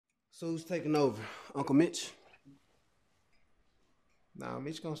So who's taking over? Uncle Mitch? Nah,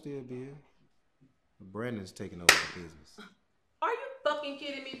 Mitch gonna still be here. Brandon's taking over the business. Are you fucking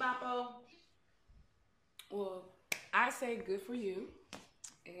kidding me, Boppo? Well, I say good for you.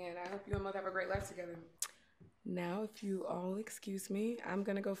 And I hope you and Mother have a great life together. Now, if you all excuse me, I'm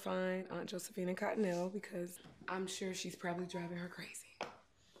gonna go find Aunt Josephine and Cottonelle because I'm sure she's probably driving her crazy.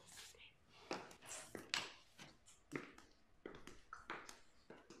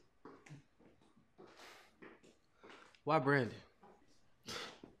 Why Brandon?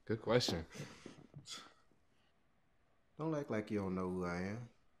 Good question. Don't act like you don't know who I am.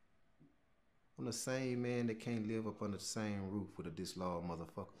 I'm the same man that can't live up under the same roof with a dislawed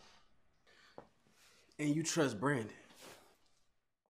motherfucker. And you trust Brandon?